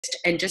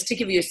And just to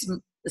give you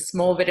a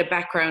small bit of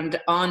background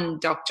on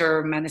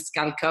Dr.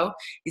 Maniscalco,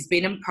 he's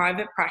been in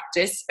private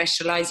practice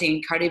specializing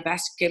in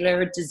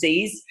cardiovascular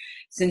disease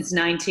since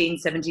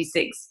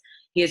 1976.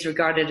 He is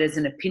regarded as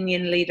an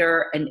opinion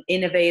leader, an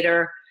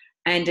innovator,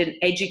 and an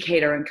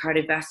educator in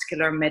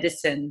cardiovascular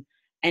medicine.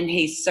 And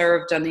he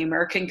served on the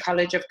American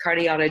College of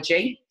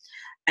Cardiology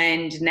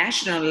and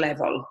national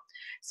level.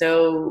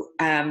 So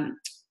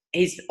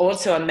he's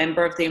also a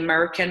member of the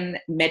American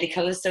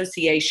Medical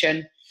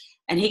Association.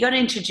 And he got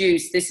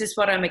introduced, this is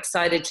what I'm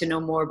excited to know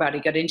more about. He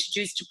got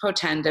introduced to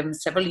Protandim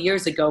several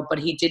years ago, but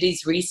he did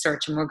his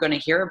research, and we're going to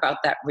hear about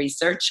that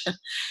research.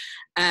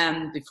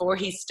 Before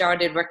he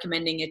started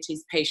recommending it to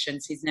his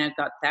patients, he's now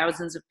got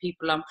thousands of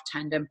people on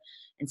Protandim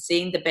and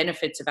seeing the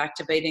benefits of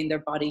activating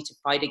their body to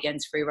fight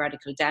against free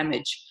radical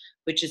damage,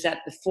 which is at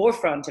the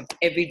forefront of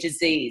every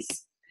disease.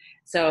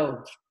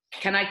 So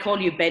can I call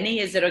you Benny?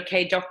 Is it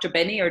okay, Dr.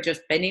 Benny, or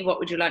just Benny? What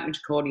would you like me to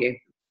call you?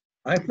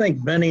 I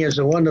think Benny is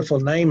a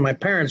wonderful name. My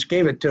parents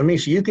gave it to me,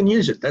 so you can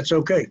use it. That's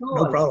okay. Cool.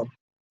 No problem.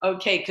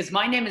 Okay, because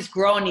my name is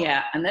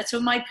Gronia, and that's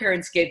what my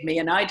parents gave me,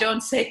 and I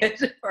don't say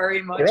it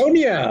very much.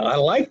 Gronia, I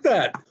like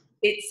that.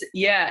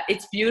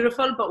 It's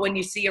beautiful, but when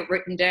you see it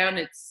written down,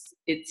 it's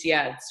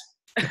hard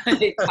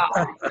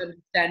to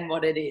understand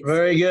what it is.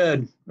 Very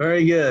good,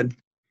 very good.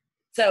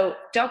 So,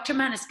 Dr.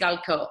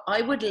 Maniscalco,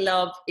 I would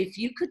love if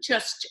you could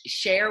just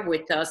share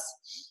with us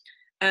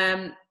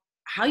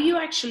how you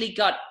actually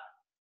got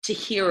to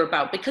hear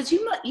about, because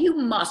you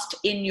must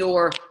in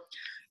your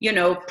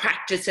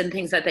practice and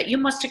things like that, you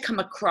must have come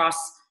across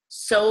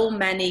so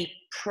many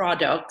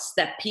products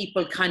that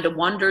people kind of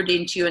wandered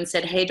into you and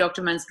said, hey,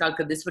 Dr.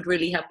 Maniscalco, this would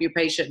really help your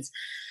patients.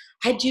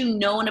 Had you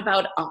known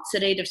about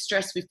oxidative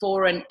stress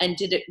before, and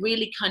did it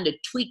really kind of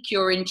tweak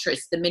your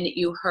interest the minute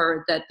you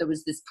heard that there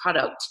was this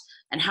product?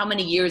 And how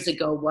many years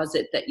ago was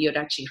it that you had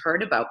actually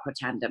heard about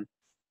Protandim?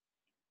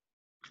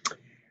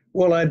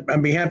 Well,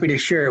 I'd be happy to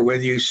share it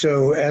with you.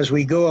 So as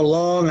we go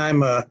along,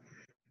 I'm a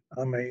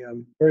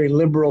very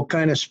liberal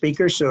kind of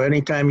speaker. So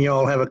anytime you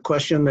all have a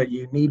question that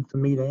you need for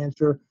me to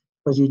answer,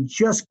 because you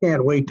just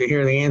can't wait to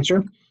hear the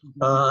answer,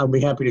 I'll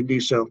be happy to do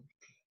so.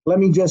 Let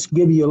me just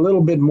give you a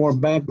little bit more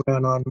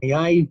background on me.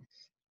 I,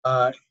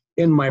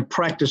 in my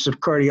practice of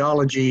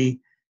cardiology,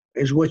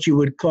 is what you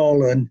would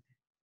call an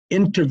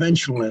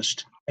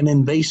interventionalist, an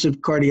invasive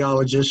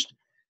cardiologist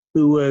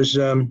who was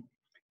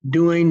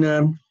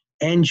doing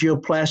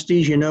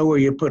angioplasties, where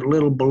you put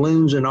little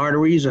balloons in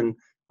arteries and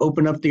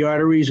open up the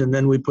arteries, and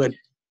then we put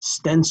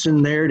stents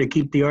in there to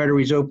keep the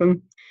arteries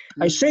open.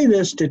 I say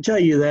this to tell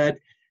you that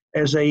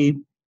as a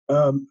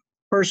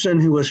person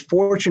who was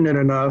fortunate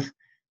enough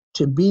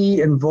to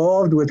be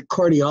involved with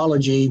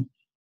cardiology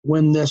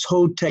when this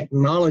whole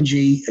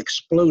technology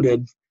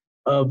exploded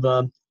of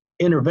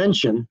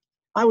intervention,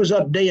 I was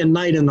up day and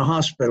night in the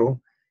hospital,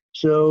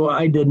 so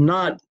I did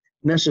not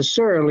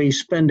necessarily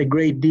spend a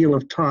great deal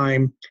of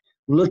time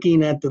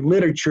looking at the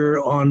literature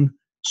on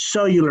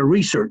cellular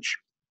research.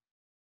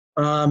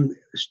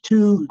 It's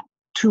too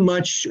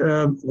much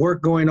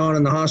work going on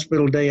in the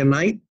hospital day and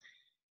night.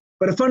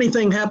 But a funny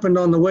thing happened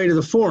on the way to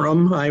the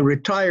forum. I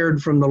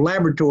retired from the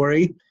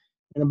laboratory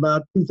in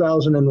about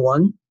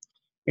 2001,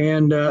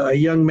 and a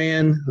young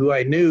man who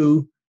I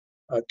knew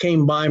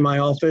came by my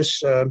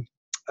office.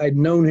 I'd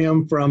known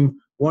him from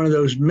one of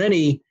those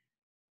many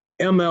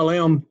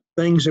MLM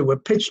things that were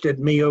pitched at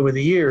me over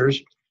the years.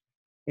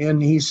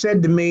 And he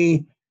said to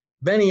me,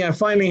 Benny, I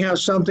finally have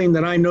something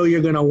that I know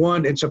you're going to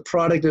want. It's a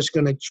product that's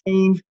going to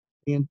change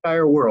the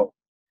entire world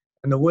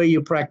and the way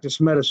you practice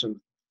medicine.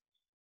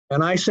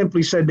 And I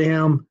simply said to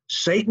him,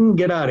 Satan,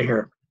 get out of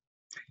here.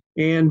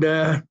 And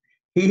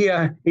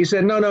he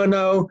said,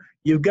 no,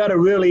 you've got to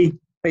really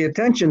pay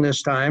attention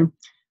this time.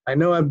 I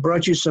know I've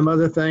brought you some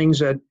other things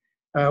that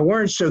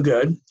weren't so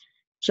good.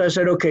 So I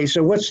said, okay,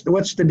 so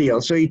what's the deal?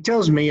 So he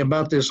tells me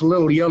about this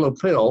little yellow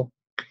pill.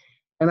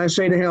 And I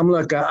say to him,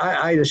 look,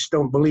 I just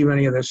don't believe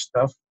any of this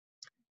stuff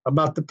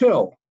about the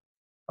pill.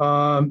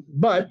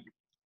 But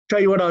tell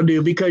you what I'll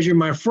do, because you're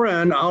my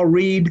friend, I'll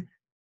read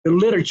the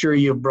literature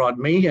you brought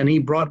me. And he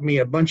brought me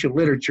a bunch of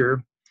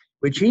literature,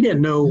 which he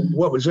didn't know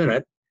what was in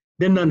it,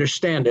 didn't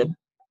understand it.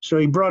 So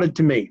he brought it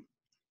to me.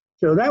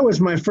 So that was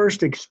my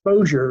first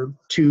exposure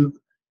to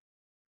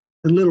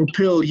the little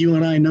pill you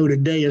and I know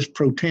today as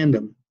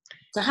Protandim.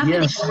 So how many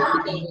years ago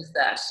was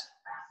that?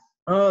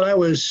 Oh, that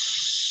was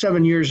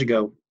 7 years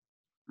ago.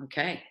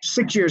 Okay.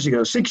 6 years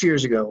ago.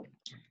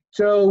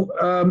 So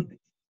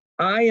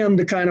I am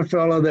the kind of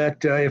fellow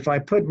that if I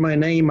put my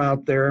name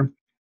out there,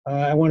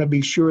 I want to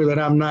be sure that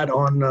I'm not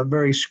on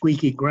very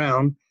squeaky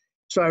ground.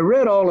 So I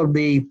read all of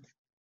the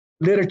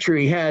literature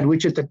he had,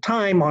 which at the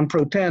time on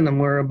Protandim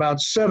were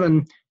about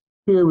 7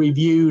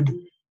 peer-reviewed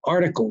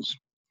articles.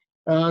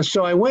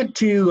 So I went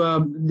to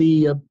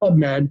the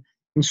PubMed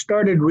and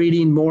started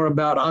reading more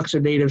about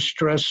oxidative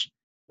stress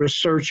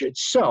research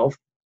itself.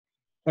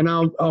 And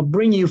I'll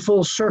bring you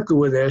full circle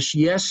with this.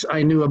 Yes,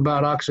 I knew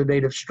about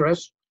oxidative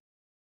stress.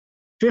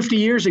 50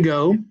 years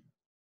ago,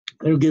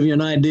 it'll give you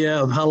an idea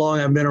of how long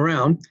I've been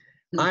around.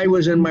 I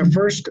was in my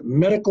first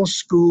medical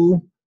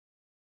school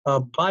a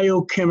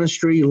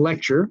biochemistry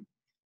lecture,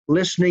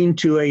 listening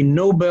to a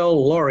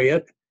Nobel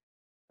laureate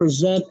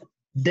present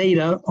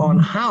data on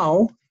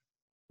how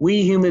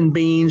we human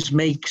beings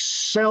make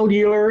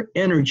cellular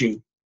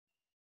energy.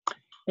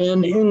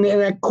 And in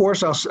that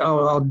course,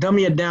 I'll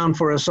dummy it down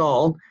for us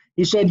all.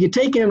 He said, you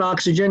take in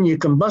oxygen, you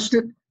combust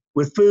it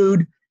with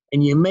food,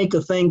 and you make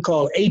a thing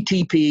called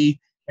ATP,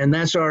 and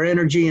that's our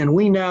energy, and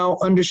we now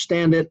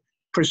understand it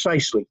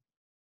precisely.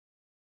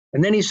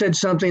 And then he said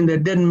something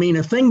that didn't mean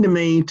a thing to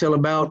me till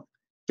about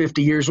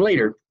 50 years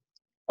later,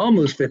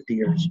 almost 50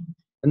 years.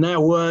 And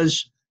that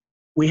was,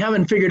 we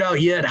haven't figured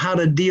out yet how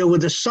to deal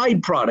with the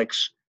side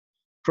products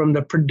from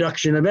the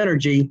production of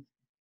energy.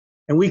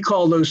 And we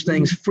call those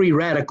things free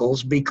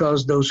radicals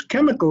because those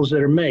chemicals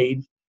that are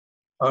made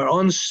are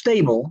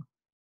unstable.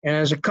 And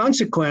as a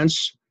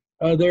consequence,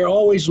 they're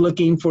always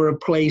looking for a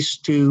place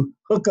to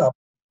hook up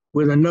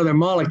with another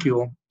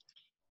molecule.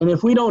 And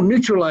if we don't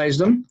neutralize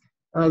them,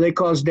 they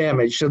cause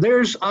damage. So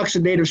there's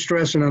oxidative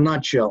stress in a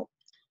nutshell.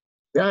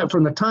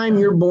 From the time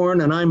you're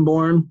born and I'm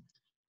born,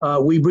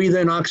 we breathe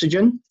in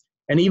oxygen.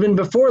 And even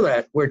before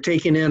that, we're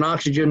taking in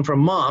oxygen from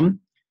mom,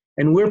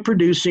 and we're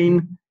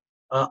producing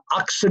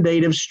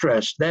oxidative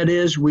stress. That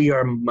is, we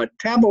are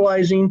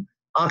metabolizing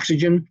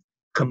oxygen,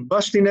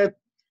 combusting it,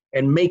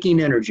 and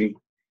making energy.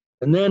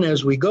 And then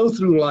as we go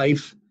through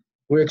life,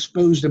 we're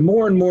exposed to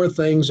more and more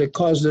things that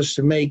cause us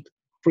to make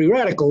free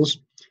radicals.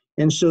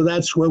 And so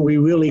that's what we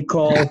really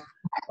call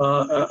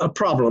a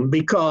problem,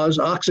 because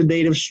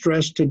oxidative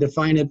stress, to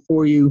define it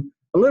for you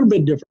a little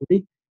bit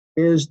differently,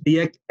 is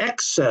the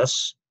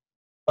excess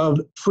of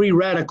free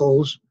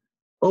radicals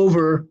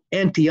over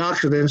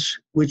antioxidants,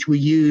 which we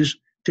use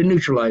to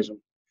neutralize them.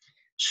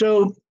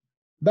 So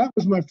that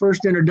was my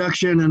first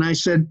introduction, and I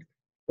said,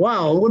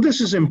 wow, well,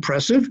 this is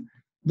impressive.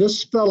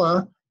 This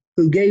fella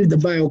who gave the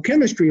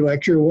biochemistry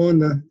lecture won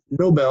the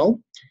Nobel,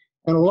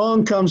 and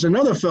along comes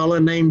another fella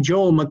named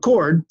Joel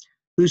McCord,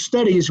 who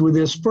studies with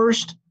this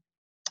first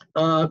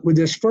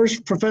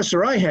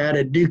professor I had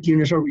at Duke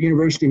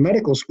University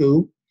Medical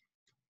School,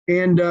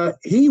 and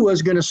he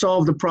was going to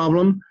solve the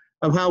problem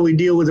of how we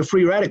deal with the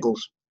free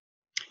radicals.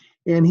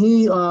 And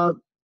he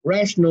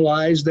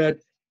rationalized that,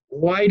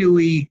 why do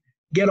we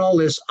get all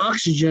this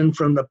oxygen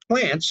from the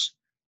plants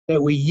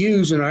that we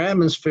use in our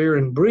atmosphere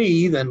and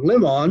breathe and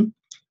live on?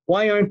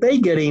 Why aren't they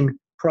getting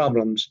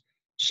problems?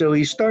 So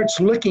he starts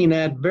looking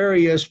at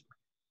various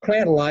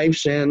plant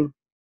lives and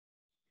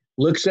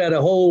looks at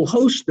a whole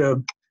host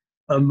of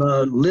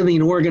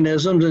living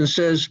organisms and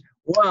says,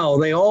 wow,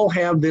 they all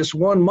have this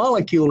one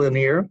molecule in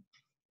here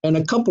and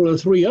a couple or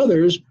three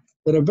others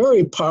that are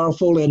very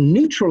powerful in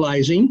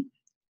neutralizing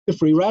the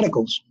free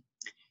radicals.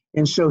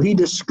 And so he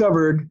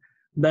discovered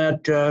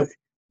that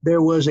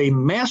there was a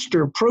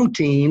master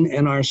protein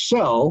in our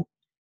cell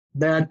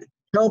that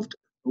helped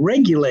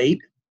regulate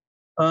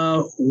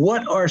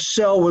what our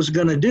cell was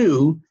going to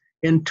do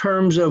in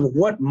terms of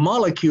what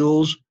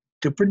molecules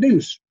to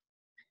produce.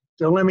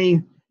 So let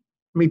me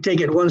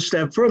take it one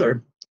step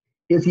further.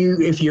 If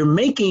you're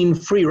making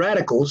free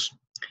radicals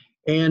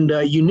and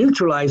you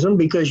neutralize them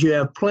because you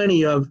have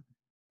plenty of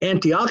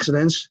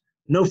antioxidants,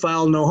 no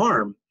foul, no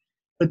harm.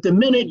 But the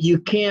minute you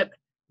can't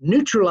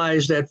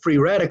neutralize that free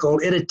radical,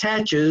 it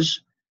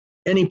attaches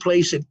any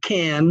place it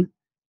can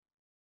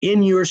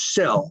in your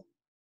cell.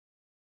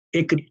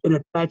 It can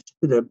attach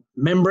to the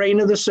membrane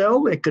of the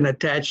cell. It can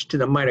attach to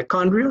the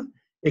mitochondria.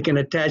 It can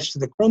attach to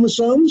the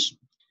chromosomes.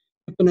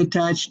 It can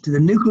attach to the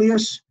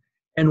nucleus.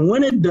 And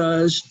when it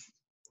does,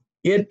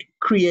 it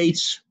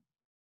creates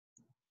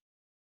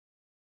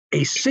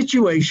a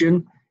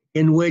situation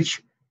in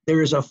which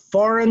there is a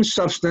foreign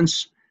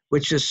substance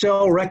which the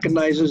cell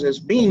recognizes as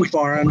being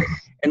foreign,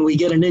 and we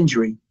get an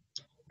injury.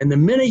 And the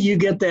minute you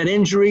get that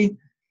injury,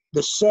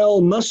 the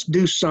cell must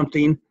do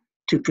something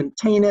to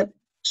contain it,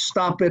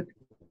 stop it,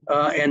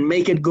 and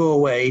make it go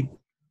away.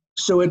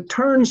 So it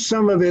turns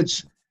some of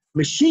its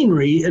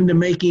machinery into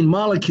making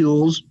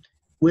molecules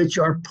which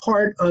are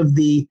part of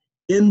the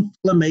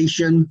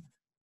inflammation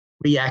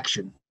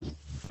reaction.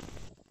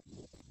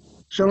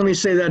 So let me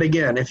say that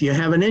again. If you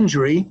have an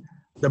injury,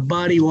 the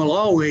body will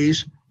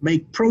always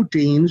make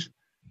proteins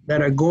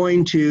that are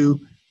going to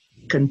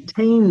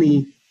contain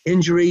the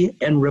injury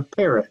and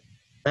repair it.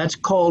 That's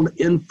called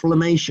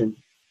inflammation.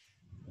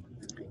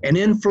 And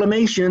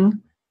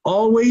inflammation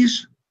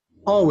always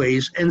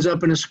ends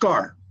up in a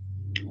scar.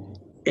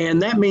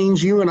 And that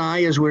means you and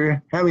I, as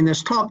we're having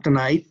this talk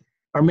tonight,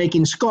 are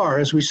making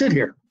scars as we sit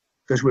here,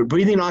 because we're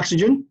breathing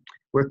oxygen,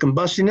 we're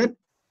combusting it,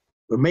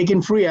 we're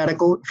making free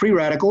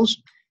radicals,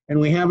 and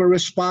we have a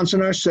response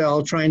in our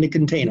cell trying to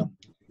contain them.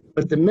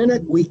 But the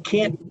minute we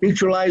can't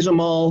neutralize them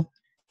all,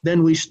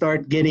 then we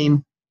start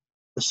getting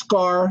the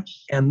scar,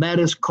 and that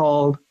is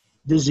called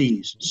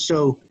disease.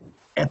 So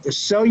at the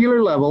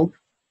cellular level,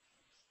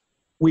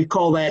 we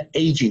call that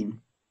aging.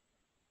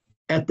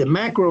 At the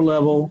macro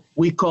level,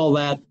 we call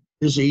that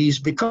disease,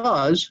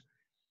 because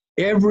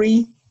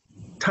every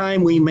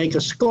time we make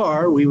a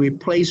scar, we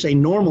replace a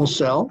normal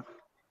cell.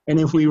 And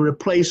if we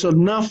replace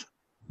enough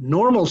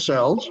normal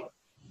cells,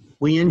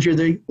 we injure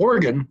the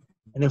organ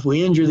And if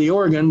we injure the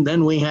organ,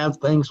 then we have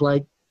things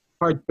like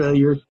heart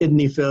failure,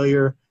 kidney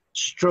failure,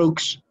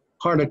 strokes,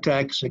 heart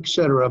attacks,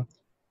 etc.,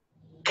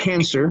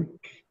 cancer.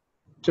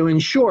 So in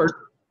short,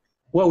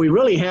 what we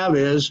really have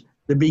is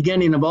the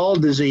beginning of all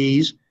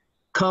disease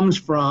comes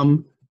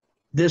from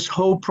this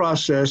whole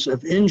process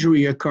of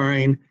injury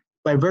occurring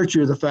by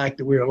virtue of the fact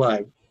that we're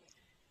alive.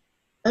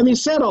 Having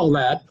said all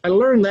that, I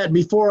learned that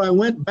before I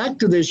went back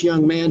to this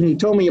young man who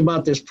told me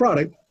about this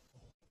product.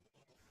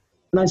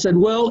 And I said,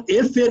 well,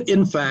 if it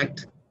in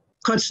fact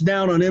cuts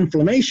down on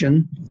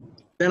inflammation,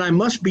 then I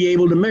must be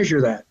able to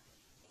measure that.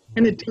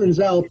 And it turns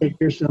out that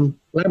there's some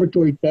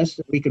laboratory tests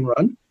that we can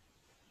run.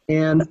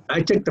 And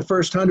I took the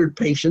first 100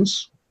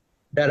 patients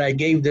that I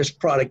gave this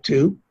product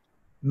to,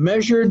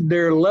 measured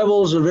their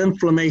levels of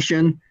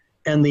inflammation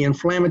and the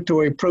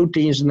inflammatory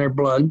proteins in their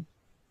blood,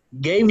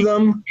 gave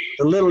them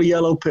the little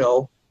yellow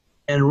pill,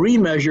 and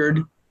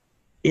remeasured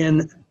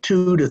in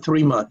 2 to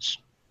 3 months.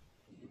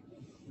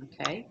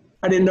 Okay.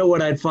 I didn't know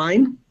what I'd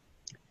find,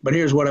 but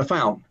here's what I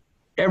found.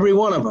 Every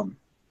one of them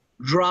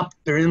dropped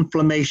their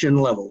inflammation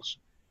levels.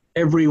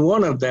 Every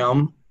one of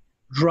them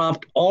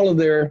dropped all of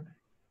their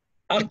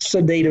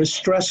oxidative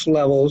stress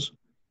levels.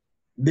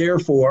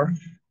 Therefore,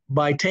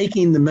 by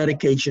taking the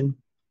medication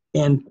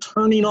and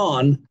turning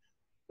on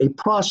a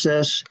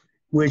process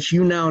which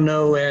you now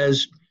know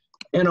as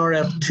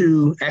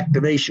NRF2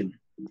 activation.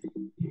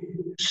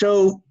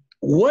 So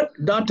what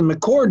Dr.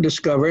 McCord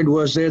discovered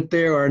was that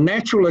there are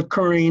natural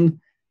occurring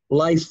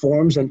life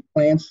forms and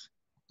plants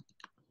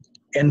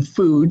and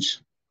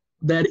foods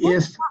that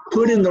if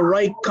put in the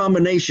right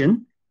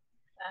combination,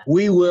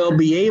 we will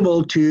be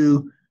able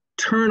to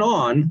turn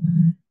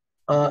on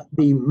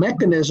the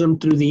mechanism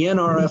through the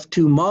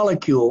NRF2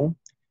 molecule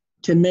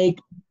to make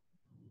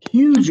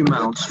huge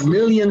amounts,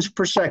 millions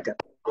per second,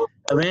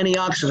 of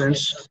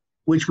antioxidants,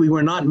 which we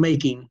were not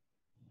making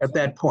at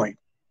that point.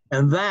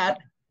 And that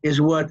is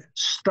what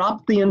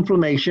stopped the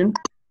inflammation.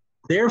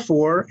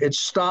 Therefore, it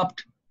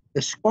stopped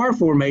the scar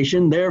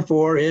formation.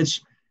 Therefore,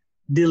 it's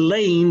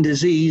delaying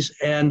disease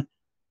and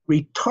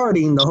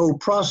retarding the whole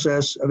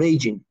process of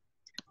aging.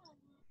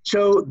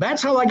 So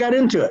that's how I got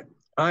into it.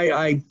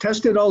 I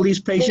tested all these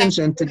patients,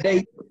 and to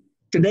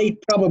date,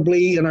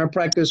 probably in our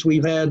practice,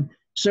 we've had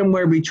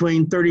somewhere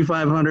between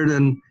 3,500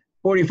 and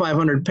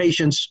 4,500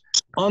 patients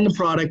on the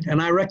product,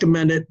 and I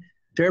recommend it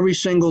to every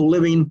single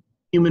living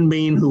human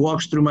being who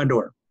walks through my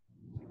door.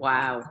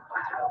 Wow.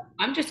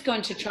 I'm just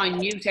going to try and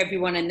mute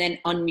everyone and then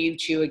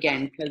unmute you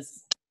again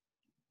because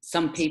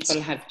some people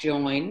have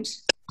joined.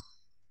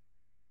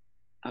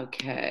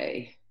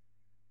 Okay.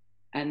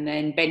 And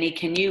then Benny,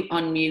 can you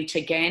unmute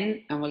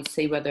again? And we'll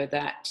see whether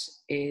that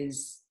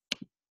is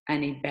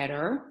any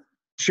better.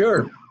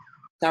 Sure.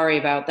 Sorry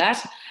about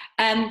that.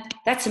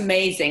 That's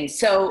amazing.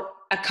 So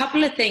a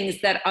couple of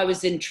things that I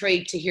was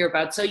intrigued to hear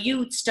about. So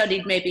you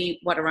studied maybe,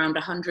 what, around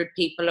 100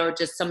 people or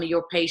just some of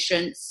your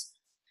patients?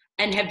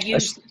 And have you...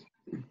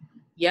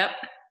 Yep.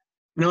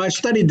 No, I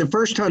studied the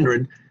first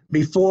 100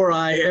 before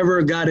I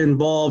ever got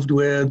involved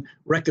with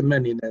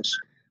recommending this.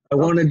 I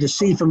wanted to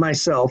see for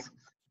myself,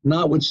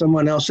 not what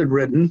someone else had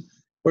written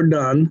or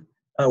done,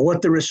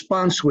 what the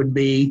response would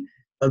be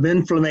of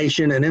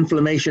inflammation and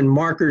inflammation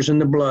markers in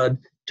the blood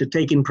to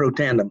taking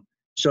Protandim.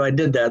 So I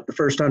did that, the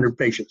first 100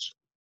 patients.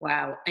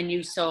 Wow. And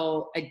you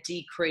saw a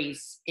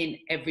decrease in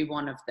every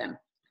one of them.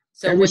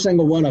 So every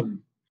single one of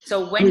them.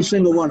 So when every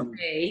single one of them.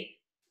 Say,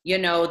 you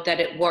know, that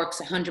it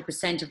works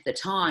 100% of the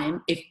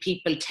time if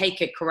people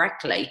take it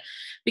correctly,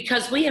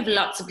 because we have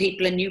lots of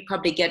people, and you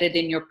probably get it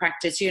in your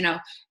practice, you know,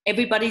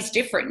 everybody's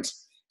different.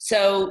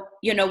 So,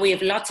 you know, we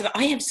have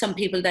I have some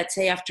people that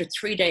say after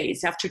 3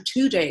 days, after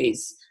 2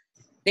 days,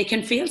 they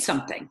can feel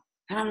something.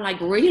 And I'm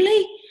like,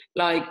 really?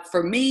 Like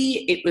for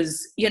me, it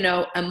was, you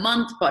know, a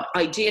month, but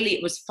ideally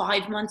it was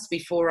 5 months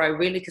before I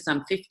really, because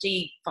I'm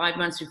 50, 5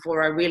 months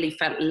before I really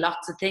felt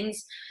lots of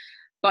things.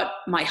 But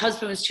my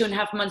husband was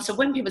 2.5 months. So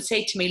when people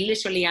say to me,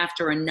 literally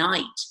after a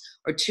night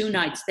or 2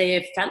 nights, they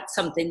have felt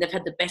something, they've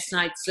had the best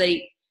night's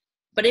sleep,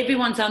 but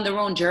everyone's on their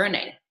own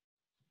journey,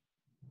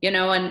 you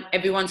know, and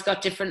everyone's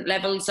got different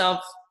levels of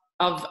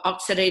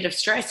oxidative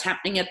stress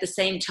happening at the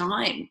same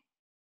time.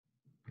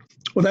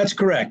 Well, that's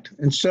correct.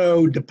 And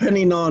so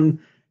depending on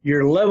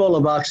your level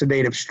of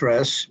oxidative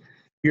stress,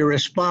 your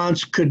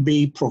response could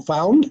be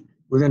profound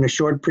within a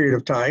short period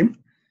of time,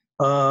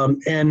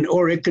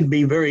 or it could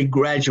be very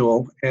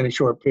gradual in a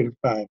short period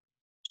of time.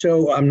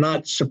 So I'm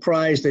not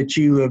surprised that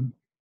you have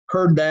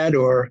heard that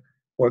or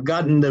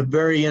gotten the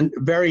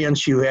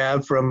variants you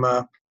have from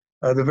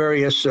the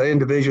various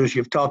individuals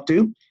you've talked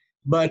to.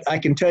 But I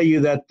can tell you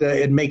that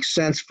it makes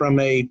sense from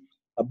a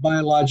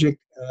biologic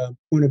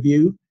point of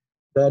view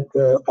that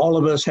all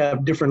of us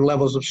have different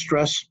levels of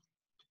stress,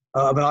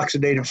 of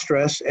oxidative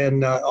stress,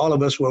 and all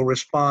of us will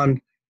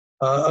respond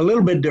a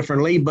little bit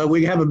differently, but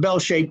we have a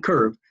bell-shaped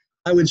curve.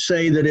 I would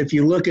say that if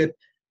you look at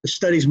the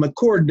studies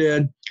McCord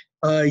did,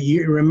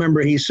 you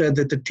remember he said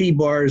that the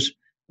T-bars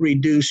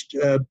reduced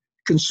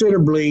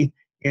considerably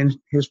in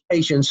his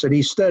patients that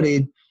he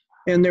studied,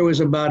 and there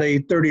was about a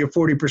 30 or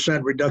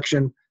 40%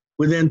 reduction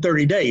within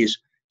 30 days.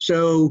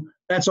 So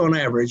That's on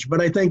average. But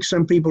I think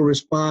some people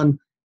respond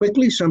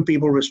quickly, some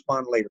people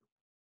respond later.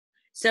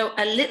 So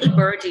a little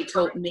birdie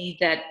told me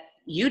that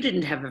you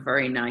didn't have a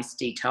very nice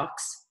detox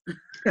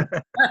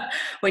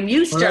when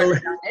you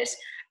started on it.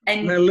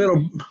 And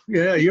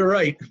yeah, you're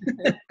right.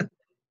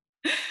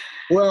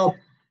 Well,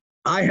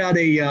 I've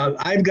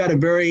got a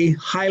very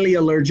highly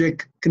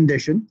allergic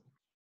condition,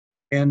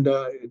 and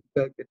it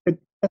took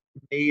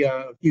me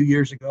a few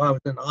years ago. I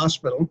was in the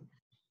hospital,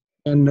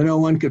 and no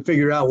one could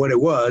figure out what it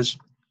was.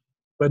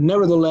 But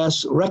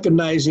nevertheless,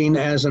 recognizing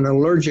as an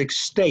allergic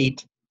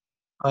state,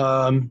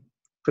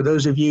 for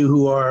those of you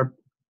who are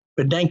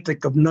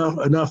pedantic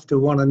enough to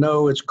want to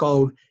know, it's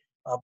called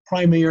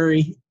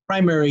primary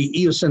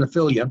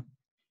eosinophilia.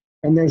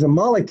 And there's a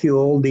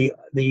molecule,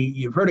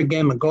 you've heard of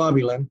gamma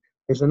globulin.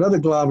 There's another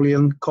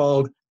globulin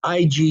called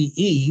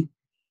IgE.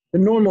 The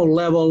normal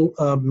level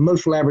of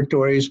most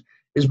laboratories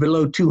is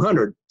below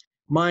 200.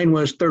 Mine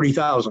was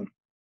 30,000.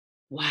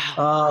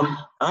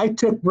 Wow. I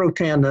took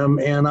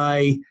Protandim, and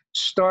I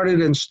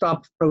started and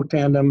stopped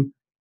Protandim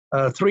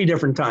 3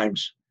 different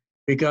times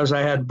because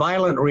I had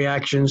violent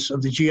reactions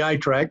of the GI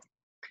tract,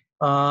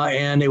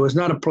 and it was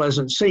not a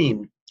pleasant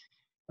scene.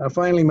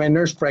 Finally, my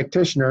nurse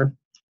practitioner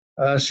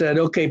said,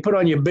 okay, put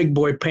on your big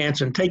boy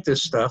pants and take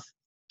this stuff.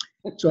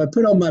 So I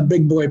put on my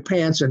big boy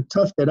pants and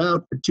toughed it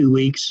out for 2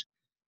 weeks,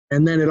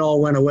 and then it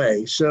all went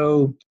away.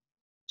 So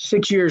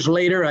 6 years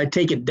later, I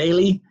take it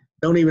daily,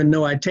 don't even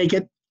know I take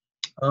it.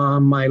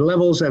 My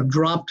levels have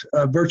dropped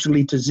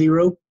virtually to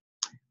zero,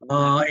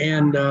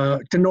 and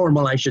to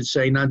normal, I should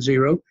say, not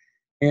zero.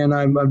 And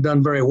I've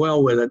done very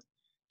well with it.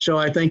 So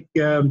I think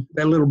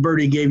that little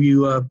birdie gave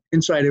you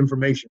inside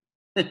information.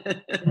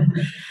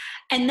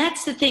 And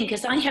that's the thing,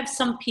 because I have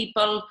some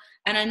people,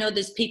 and I know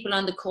there's people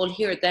on the call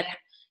here that,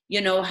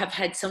 have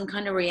had some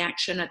kind of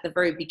reaction at the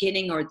very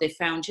beginning, or they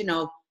found,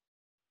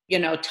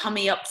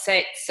 tummy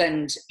upsets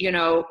and,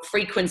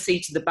 frequency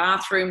to the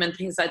bathroom and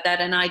things like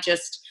that. And I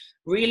just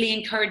really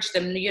encourage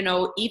them,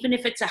 even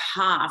if it's a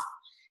half,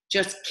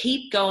 just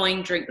keep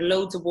going, drink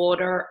loads of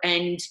water,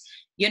 and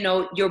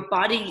your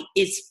body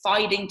is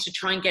fighting to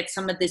try and get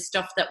some of this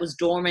stuff that was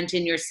dormant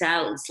in your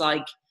cells,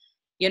 like,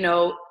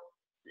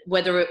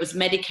 whether it was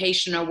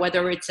medication or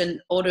whether it's an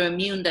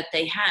autoimmune that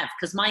they have.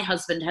 Because my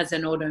husband has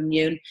an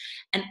autoimmune,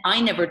 and I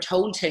never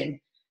told him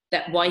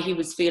that why he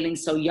was feeling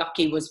so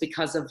yucky was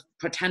because of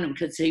Protandim,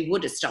 because he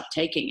would have stopped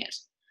taking it.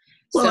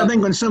 Well, I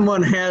think when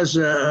someone has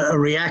a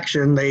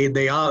reaction,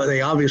 they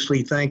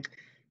obviously think,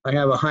 I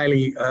have a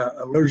highly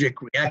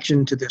allergic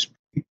reaction to this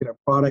particular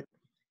product,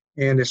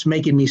 and it's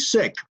making me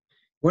sick,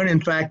 when in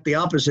fact the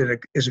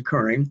opposite is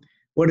occurring.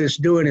 What it's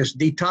doing is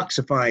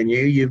detoxifying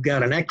you. You've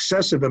got an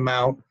excessive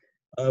amount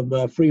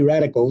of free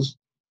radicals,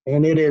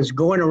 and it is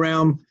going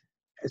around.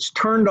 It's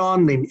turned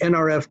on the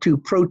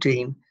NRF2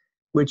 protein,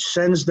 which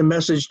sends the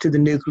message to the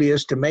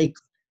nucleus to make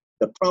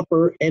the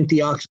proper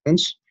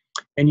antioxidants,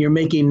 and you're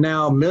making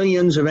now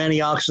millions of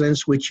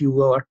antioxidants, which you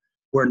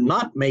were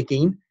not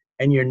making,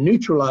 and you're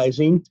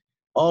neutralizing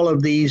all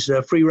of these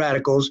free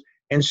radicals,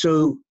 and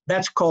so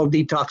that's called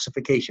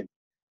detoxification.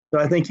 So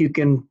I think you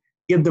can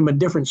give them a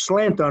different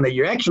slant on it.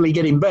 You're actually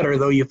getting better,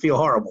 though you feel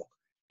horrible,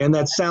 and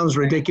that sounds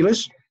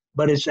ridiculous,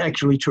 but it's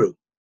actually true.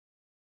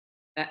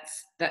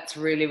 That's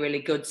really, really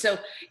good. So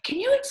can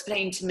you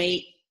explain to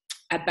me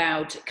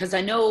about, because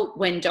I know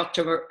when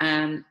Dr.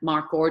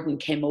 Mark Gordon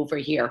came over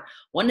here,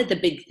 one of the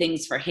big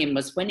things for him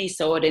was when he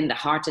saw it in the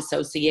Heart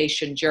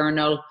Association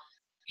journal,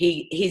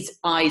 his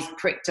eyes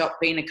pricked up,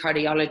 being a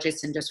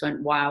cardiologist, and just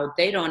went, wow,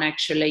 they don't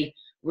actually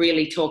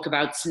really talk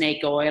about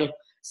snake oil.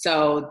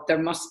 So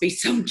there must be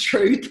some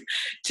truth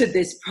to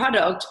this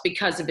product,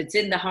 because if it's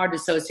in the Heart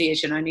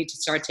Association, I need to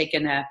start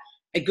taking a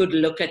good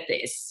look at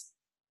this.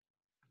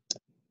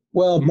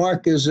 Well,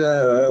 Mark is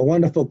a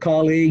wonderful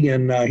colleague,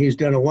 and he's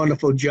done a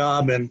wonderful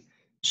job in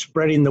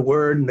spreading the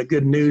word and the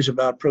good news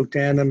about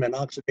Protandim and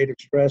oxidative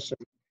stress.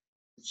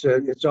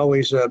 And it's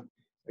always a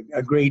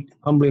great,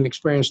 humbling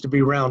experience to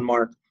be around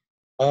Mark.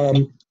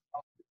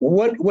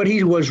 What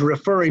he was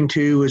referring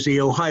to is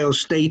the Ohio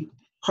State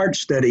heart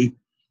study.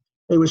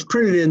 It was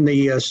printed in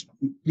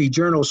the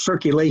journal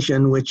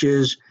Circulation, which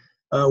is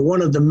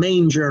one of the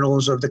main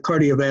journals of the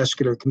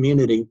cardiovascular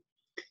community.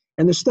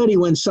 And the study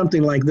went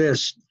something like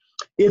this.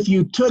 If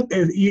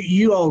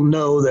you all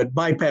know that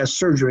bypass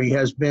surgery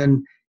has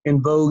been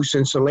in vogue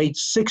since the late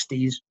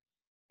 60s,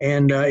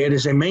 and it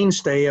is a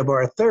mainstay of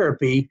our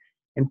therapy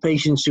in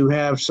patients who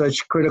have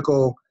such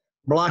critical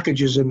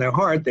blockages in their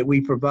heart that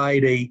we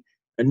provide a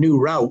new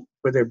route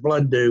for their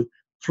blood to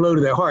flow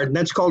to their heart, and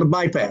that's called a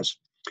bypass.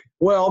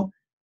 Well,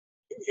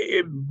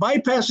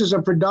 bypasses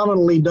are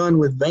predominantly done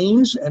with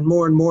veins, and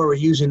more we're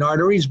using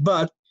arteries,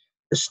 but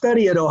the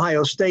study at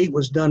Ohio State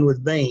was done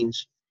with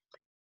veins.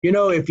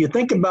 If you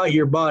think about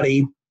your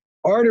body,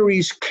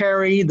 arteries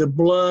carry the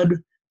blood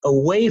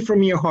away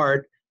from your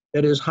heart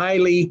that is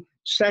highly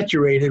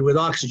saturated with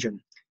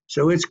oxygen.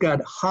 So it's got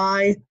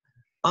high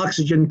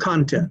oxygen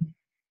content.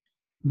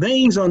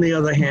 Veins, on the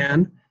other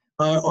hand,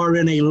 are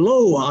in a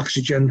low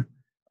oxygen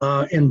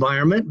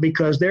environment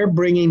because they're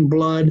bringing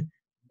blood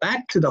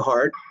back to the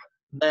heart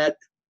that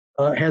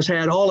has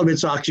had all of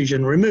its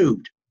oxygen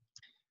removed.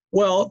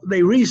 Well,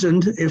 they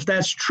reasoned if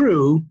that's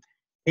true,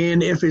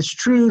 and if it's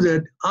true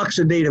that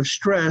oxidative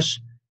stress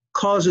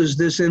causes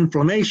this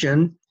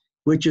inflammation,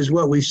 which is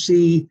what we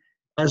see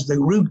as the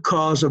root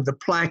cause of the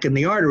plaque in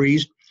the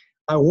arteries,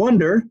 I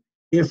wonder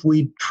if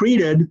we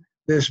treated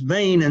this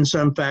vein in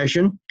some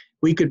fashion,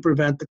 we could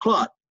prevent the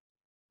clot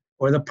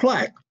or the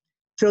plaque.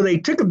 So they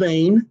took a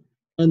vein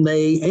and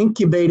they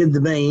incubated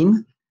the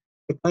vein,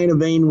 the kind of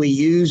vein we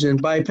use in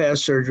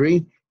bypass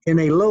surgery, in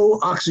a low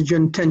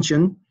oxygen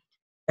tension,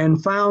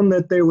 and found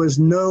that there was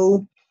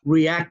no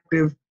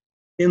reactive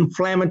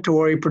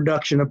inflammatory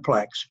production of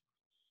plaques.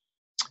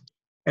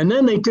 And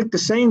then they took the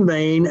same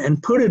vein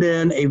and put it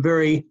in a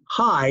very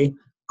high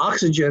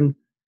oxygen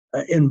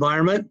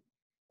environment,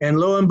 and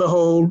lo and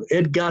behold,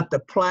 it got the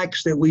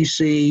plaques that we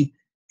see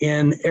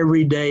in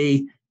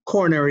everyday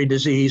coronary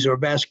disease or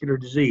vascular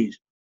disease.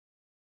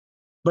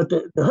 But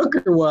the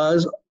hooker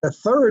was, the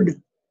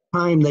third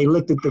time they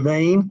looked at the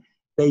vein,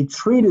 they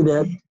treated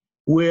it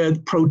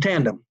with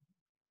Protandim,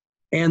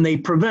 and they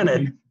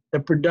prevented the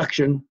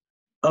production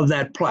of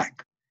that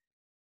plaque.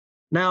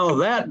 Now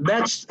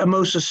that's a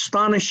most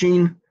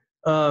astonishing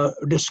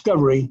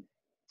discovery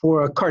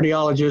for a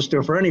cardiologist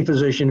or for any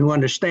physician who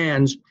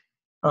understands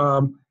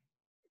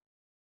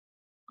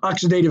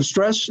oxidative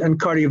stress and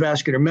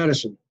cardiovascular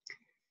medicine.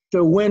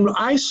 So when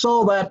I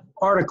saw that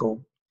article,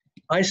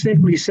 I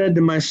simply said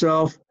to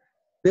myself,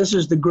 this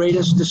is the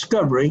greatest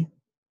discovery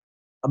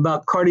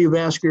about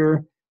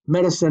cardiovascular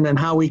medicine and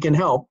how we can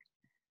help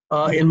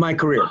in my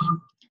career.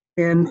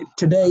 And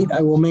to date,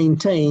 I will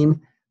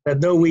maintain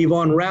that though we've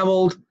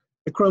unraveled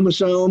the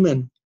chromosome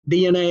and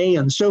DNA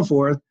and so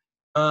forth,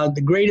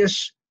 the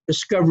greatest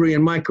discovery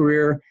in my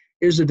career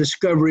is the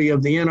discovery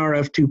of the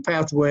NRF2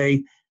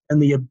 pathway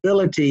and the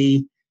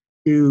ability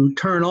to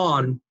turn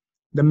on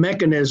the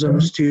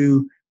mechanisms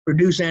to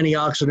produce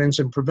antioxidants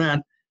and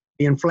prevent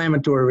the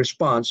inflammatory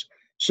response.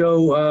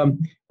 So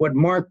what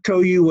Mark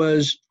told you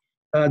was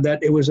that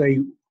it was a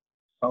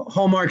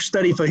hallmark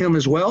study for him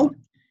as well.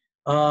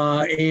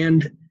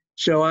 And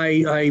so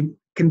I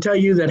can tell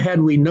you that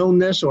had we known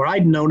this, or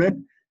I'd known it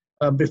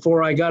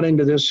before I got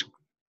into this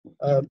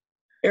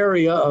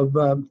area of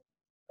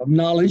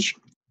knowledge,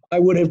 I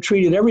would have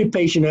treated every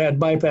patient who had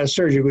bypass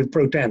surgery with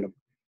Protandim.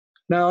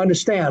 Now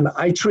understand,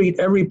 I treat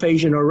every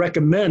patient or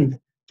recommend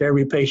to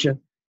every patient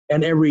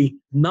and every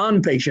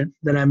non-patient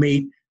that I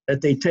meet that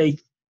they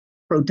take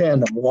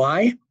Protandim.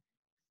 Why?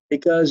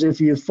 Because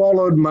if you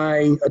followed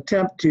my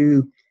attempt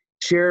to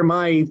share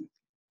my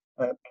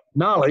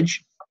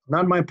knowledge,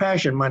 not my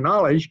passion, my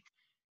knowledge,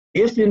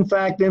 if in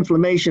fact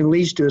inflammation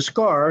leads to a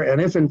scar,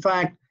 and if in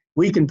fact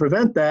we can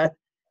prevent that,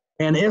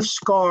 and if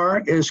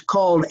scar is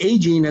called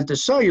aging at the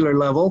cellular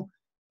level,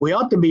 we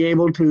ought to be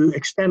able to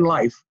extend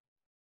life.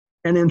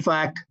 And in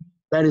fact,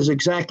 that is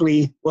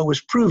exactly what was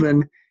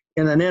proven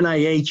in an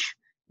NIH,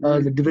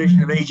 the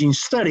Division of Aging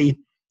study,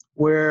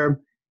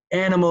 where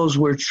animals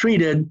were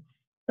treated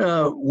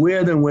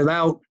with and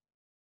without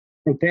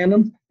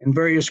Protandim in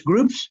various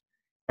groups,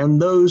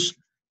 and those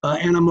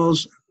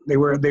animals, they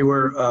were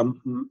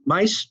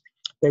mice,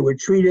 they were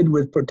treated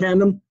with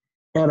Protandim,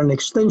 had an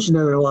extension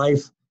of their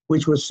life,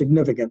 which was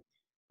significant.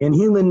 In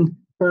human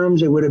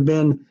terms, it would have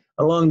been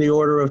along the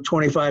order of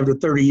 25 to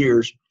 30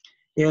 years.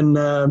 In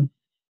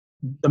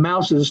the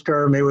mouse's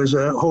term, it was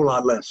a whole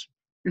lot less.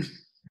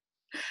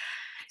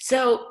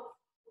 So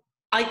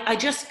I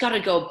just got to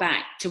go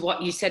back to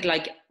what you said,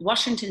 like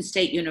Washington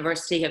State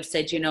University have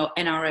said, you know,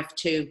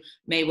 NRF2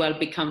 may well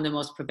become the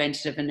most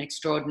preventative and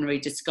extraordinary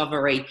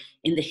discovery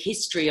in the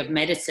history of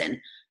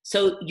medicine.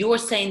 So you're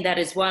saying that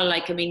as well,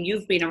 like, I mean,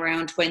 you've been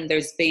around when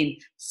there's been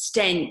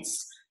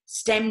stents,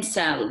 stem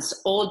cells,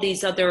 all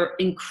these other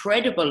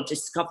incredible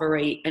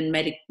discovery and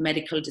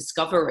medical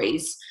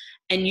discoveries,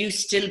 and you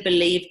still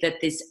believe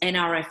that this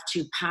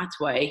NRF2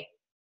 pathway,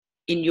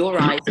 in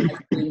your eyes, has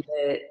been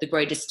the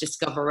greatest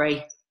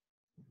discovery?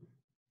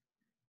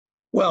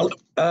 Well,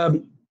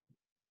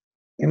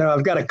 you know,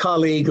 I've got a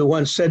colleague who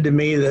once said to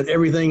me that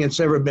everything that's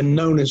ever been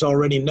known is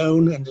already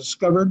known and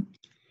discovered.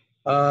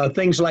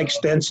 Things like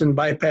stents and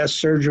bypass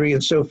surgery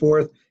and so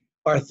forth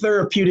are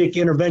therapeutic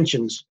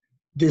interventions.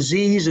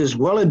 Disease is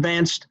well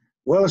advanced,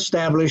 well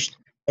established,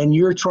 and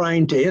you're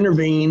trying to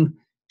intervene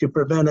to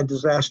prevent a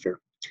disaster.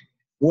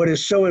 What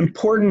is so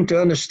important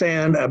to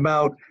understand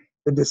about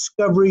the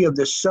discovery of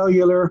the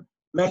cellular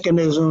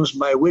mechanisms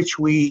by which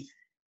we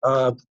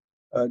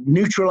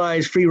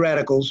neutralize free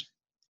radicals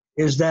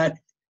is that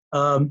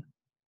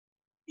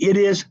it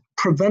is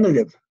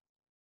preventative.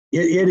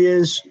 It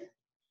is,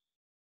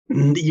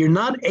 you're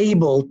not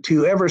able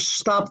to ever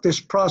stop this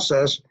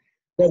process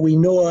that we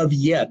know of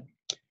yet,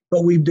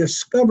 but we've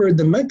discovered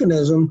the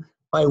mechanism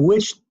by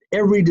which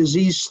every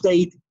disease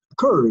state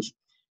occurs.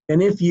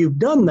 And if you've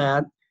done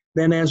that,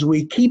 then as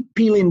we keep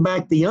peeling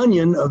back the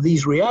onion of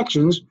these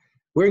reactions,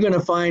 we're going to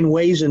find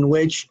ways in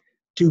which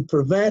to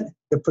prevent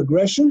the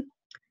progression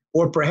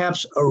or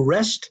perhaps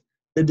arrest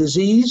the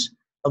disease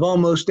of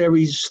almost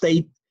every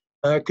state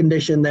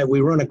condition that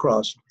we run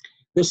across.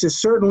 This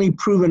is certainly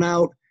proven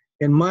out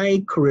in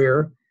my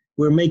career,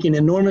 we're making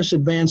enormous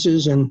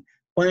advances in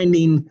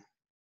finding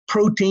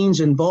proteins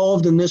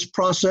involved in this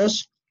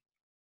process.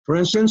 For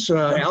instance,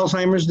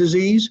 Alzheimer's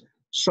disease,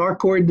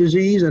 sarcoid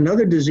disease, and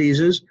other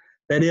diseases,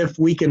 that if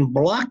we can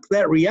block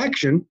that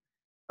reaction,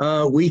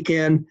 we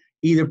can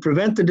either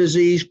prevent the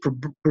disease,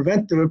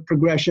 prevent the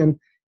progression,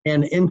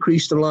 and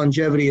increase the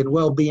longevity and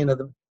well-being of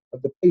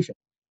the patient.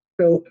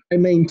 So I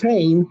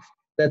maintain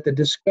that the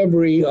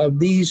discovery of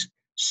these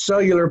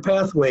cellular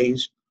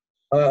pathways,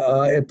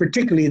 and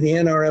particularly the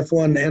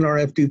NRF1,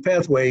 NRF2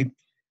 pathway,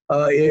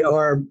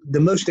 are the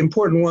most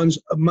important ones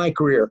of my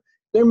career.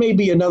 There may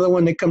be another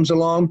one that comes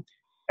along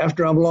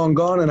after I'm long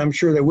gone, and I'm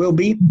sure there will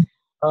be.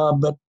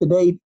 But to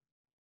date,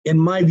 in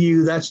my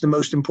view, that's the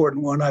most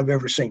important one I've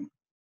ever seen.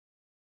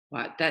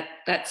 Wow,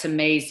 that's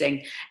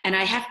amazing. And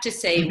I have to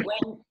say,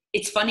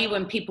 it's funny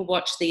when people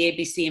watch the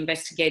ABC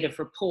investigative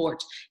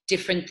report,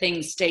 different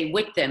things stay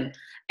with them.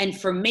 And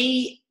for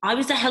me, I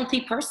was a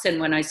healthy person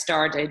when I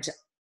started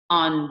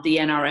on the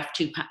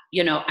NRF2,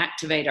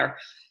 activator.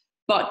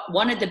 But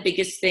one of the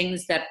biggest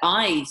things that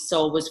I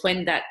saw was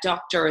when that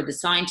doctor or the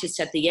scientist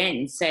at the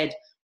end said,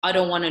 I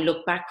don't want to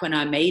look back when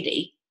I'm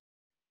 80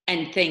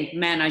 and think,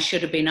 man, I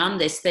should have been on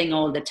this thing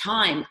all the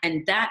time.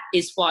 And that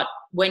is what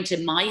went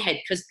in my head,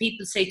 because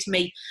people say to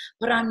me,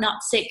 but I'm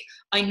not sick.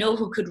 I know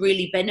who could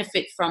really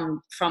benefit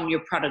from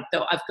your product,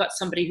 though. I've got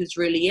somebody who's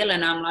really ill.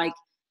 And I'm like,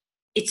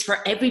 it's for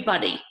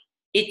everybody.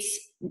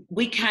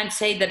 We can't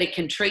say that it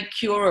can treat,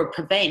 cure, or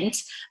prevent.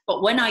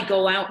 But when I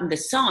go out in the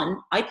sun,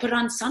 I put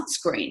on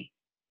sunscreen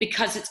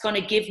because it's going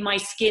to give my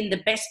skin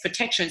the best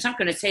protection. It's not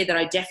going to say that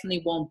I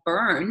definitely won't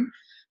burn,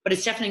 but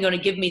it's definitely going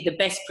to give me the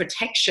best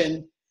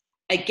protection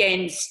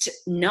against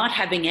not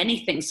having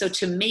anything. So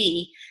to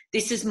me,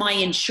 this is my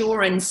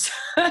insurance,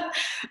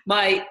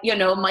 my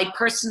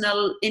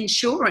personal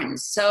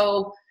insurance.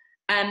 So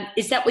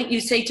is that what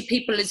you say to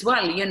people as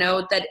well?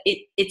 That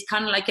it's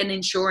kind of like an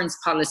insurance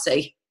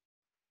policy.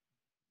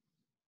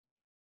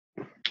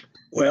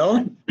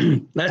 Well,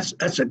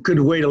 that's a good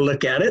way to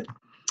look at it.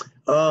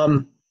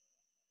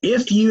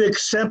 If you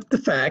accept the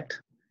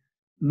fact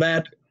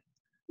that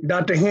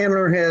Dr.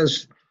 Handler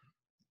has,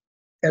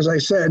 as I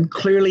said,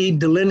 clearly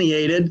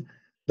delineated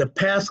the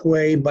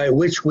pathway by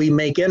which we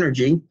make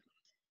energy,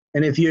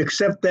 and if you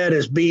accept that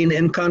as being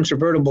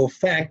incontrovertible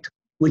fact,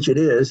 which it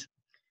is,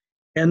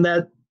 and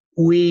that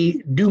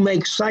we do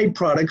make side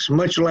products,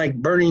 much like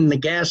burning the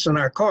gas in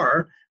our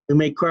car, we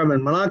make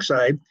carbon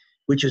monoxide,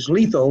 which is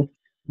lethal,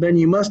 then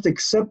you must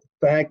accept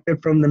the fact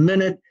that from the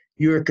minute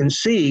you're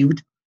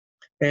conceived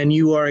and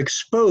you are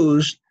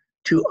exposed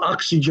to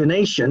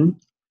oxygenation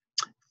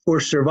for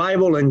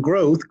survival and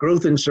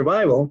growth and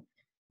survival,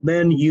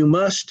 then you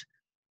must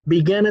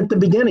begin at the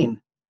beginning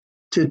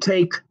to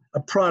take a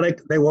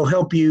product that will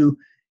help you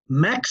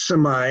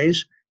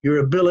maximize your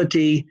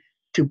ability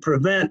to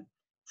prevent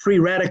free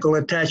radical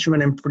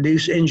attachment and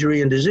produce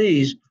injury and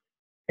disease.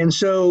 And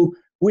so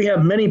we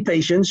have many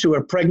patients who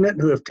are pregnant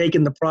who have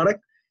taken the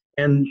product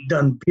and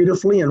done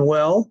beautifully and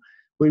well.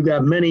 We've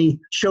got many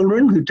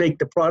children who take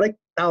the product,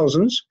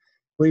 thousands.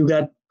 We've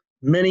got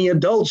many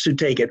adults who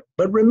take it.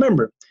 But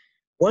remember,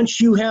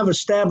 once you have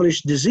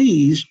established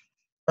disease,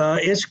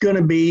 it's going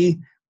to be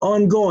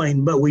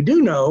ongoing. But we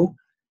do know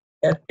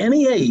at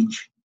any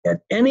age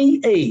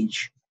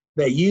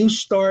that you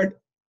start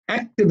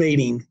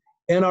activating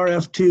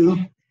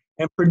NRF2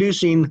 and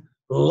producing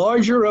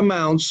larger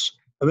amounts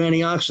of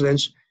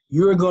antioxidants,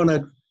 you're going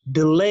to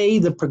delay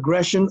the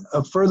progression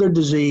of further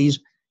disease,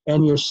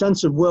 and your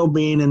sense of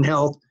well-being and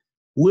health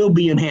will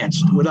be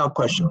enhanced without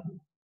question.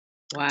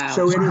 Wow.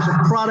 So it is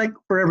a product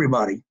for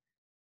everybody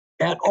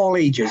at all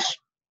ages.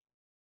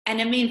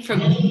 And I mean, for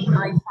me,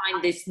 I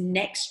find this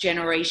next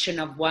generation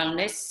of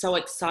wellness so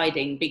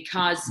exciting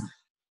because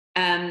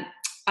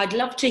I'd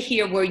love to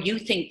hear where you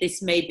think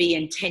this may be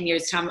in 10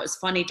 years' time. It was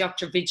funny,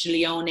 Dr.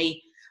 Vigileone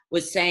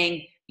was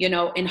saying,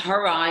 in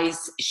her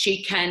eyes,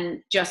 she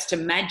can just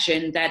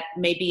imagine that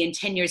maybe in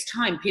 10 years'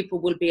 time, people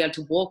will be able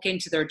to walk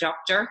into their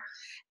doctor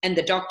and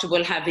the doctor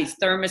will have his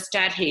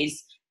thermostat,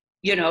 his,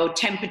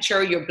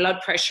 temperature, your blood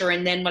pressure,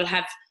 and then we'll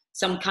have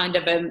some kind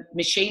of a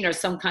machine or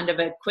some kind of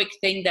a quick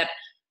thing that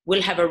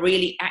will have a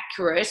really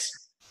accurate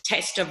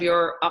test of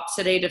your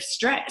oxidative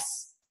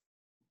stress.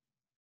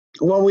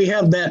 Well, we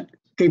have that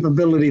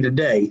capability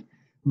today,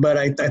 but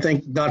I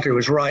think the doctor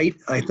was right.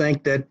 I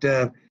think that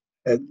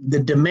the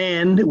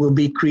demand will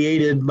be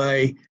created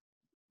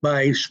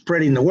by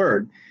spreading the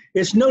word.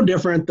 It's no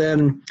different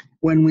than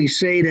when we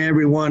say to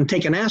everyone,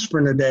 take an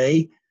aspirin a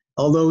day,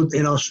 although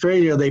in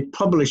Australia they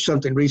published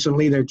something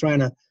recently, they're trying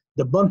to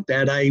debunk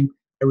that. I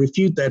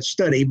refute that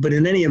study, but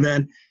in any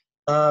event,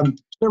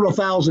 several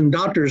thousand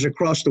doctors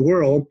across the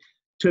world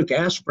took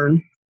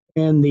aspirin,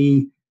 and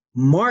the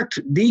marked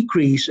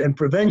decrease in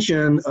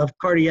prevention of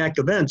cardiac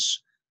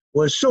events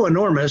was so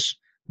enormous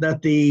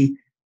that the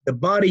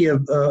body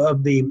of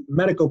the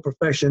medical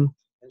profession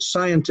and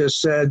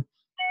scientists said,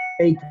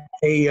 take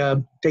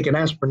an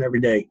aspirin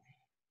every day.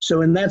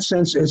 So in that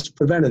sense, it's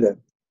preventative.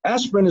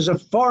 Aspirin is a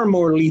far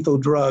more lethal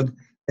drug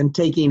than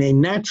taking a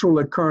natural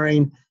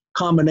occurring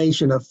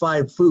combination of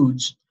 5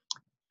 foods,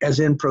 as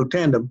in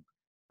Protandim,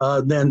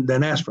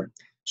 than aspirin.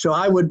 So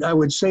I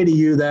would say to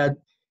you that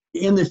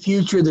in the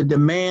future, the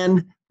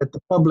demand that the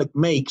public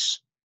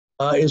makes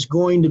is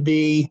going to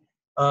be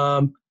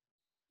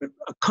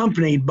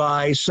accompanied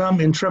by some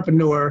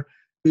entrepreneur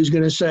who's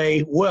going to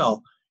say,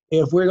 well,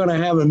 if we're going to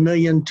have 1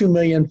 million, 2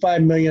 million,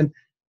 5 million,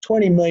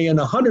 20 million,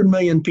 100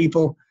 million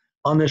people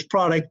on this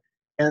product,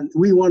 and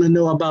we want to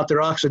know about their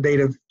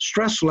oxidative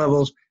stress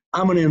levels,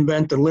 I'm going to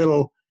invent a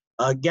little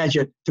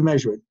gadget to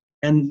measure it.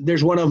 And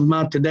there's one of them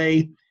out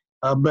today,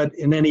 but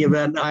in any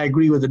event, I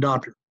agree with the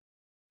doctor.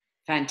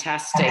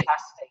 Fantastic.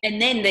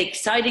 And then the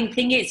exciting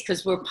thing is,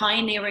 because we're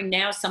pioneering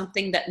now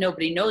something that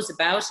nobody knows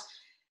about,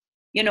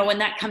 you know, when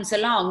that comes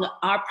along,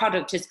 our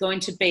product is going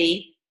to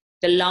be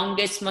the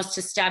longest, most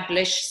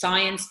established,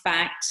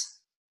 science-backed,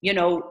 you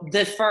know,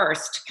 the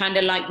first, kind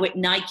of like with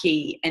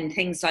Nike and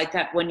things like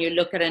that. When you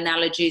look at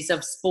analogies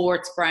of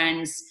sports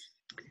brands,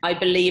 I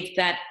believe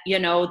that, you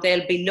know,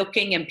 they'll be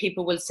looking and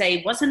people will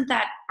say, wasn't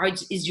that,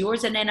 is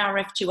yours an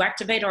NRF2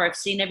 activator? I've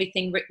seen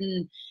everything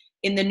written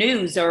in the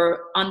news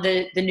or on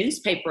the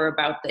newspaper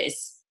about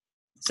this.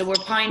 So we're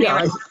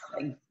pioneering.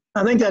 Yeah,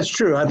 I think that's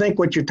true. I think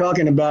what you're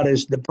talking about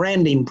is the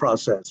branding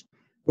process.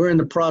 We're in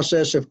the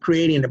process of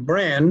creating a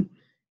brand,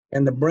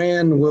 and the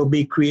brand will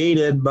be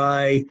created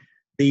by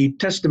the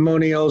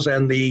testimonials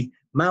and the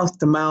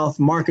mouth-to-mouth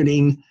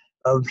marketing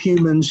of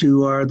humans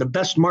who are the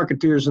best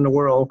marketeers in the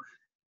world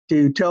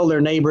to tell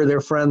their neighbor,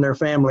 their friend, their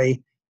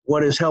family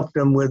what has helped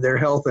them with their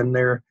health and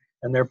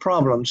their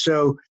problems.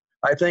 So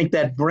I think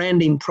that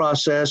branding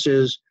process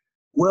is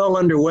well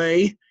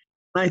underway.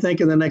 I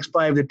think in the next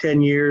 5 to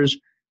 10 years,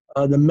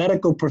 the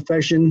medical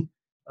profession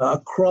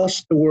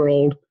across the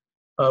world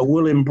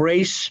will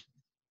embrace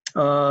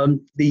the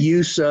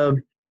use of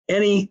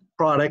any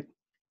product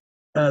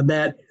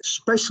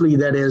especially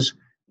that is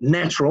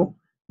natural,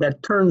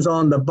 that turns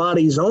on the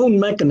body's own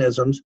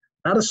mechanisms,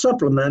 not a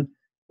supplement.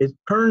 It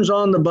turns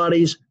on the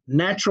body's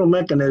natural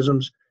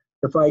mechanisms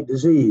to fight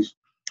disease.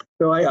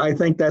 So I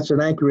think that's an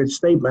accurate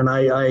statement.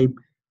 I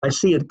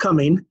see it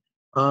coming.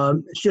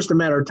 It's just a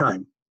matter of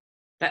time.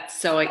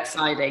 That's so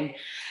exciting.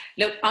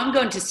 Look, I'm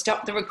going to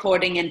stop the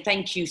recording and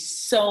thank you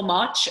so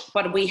much.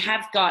 But we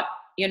have got,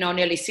 you know,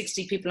 nearly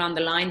 60 people on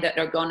the line that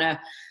are going to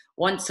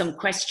want some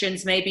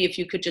questions. Maybe if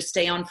you could just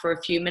stay on for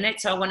a few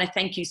minutes. I want to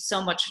thank you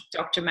so much,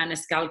 Dr.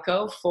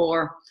 Maniscalco,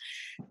 for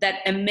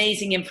that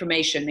amazing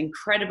information,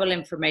 incredible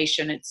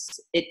information. I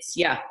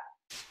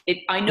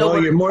know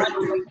well, we're at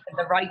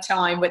the right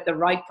time with the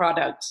right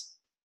product.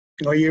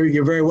 Well,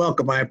 you're very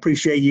welcome. I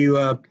appreciate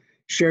you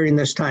sharing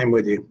this time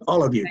with you,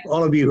 all of you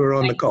who are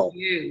on the call.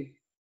 Thank you.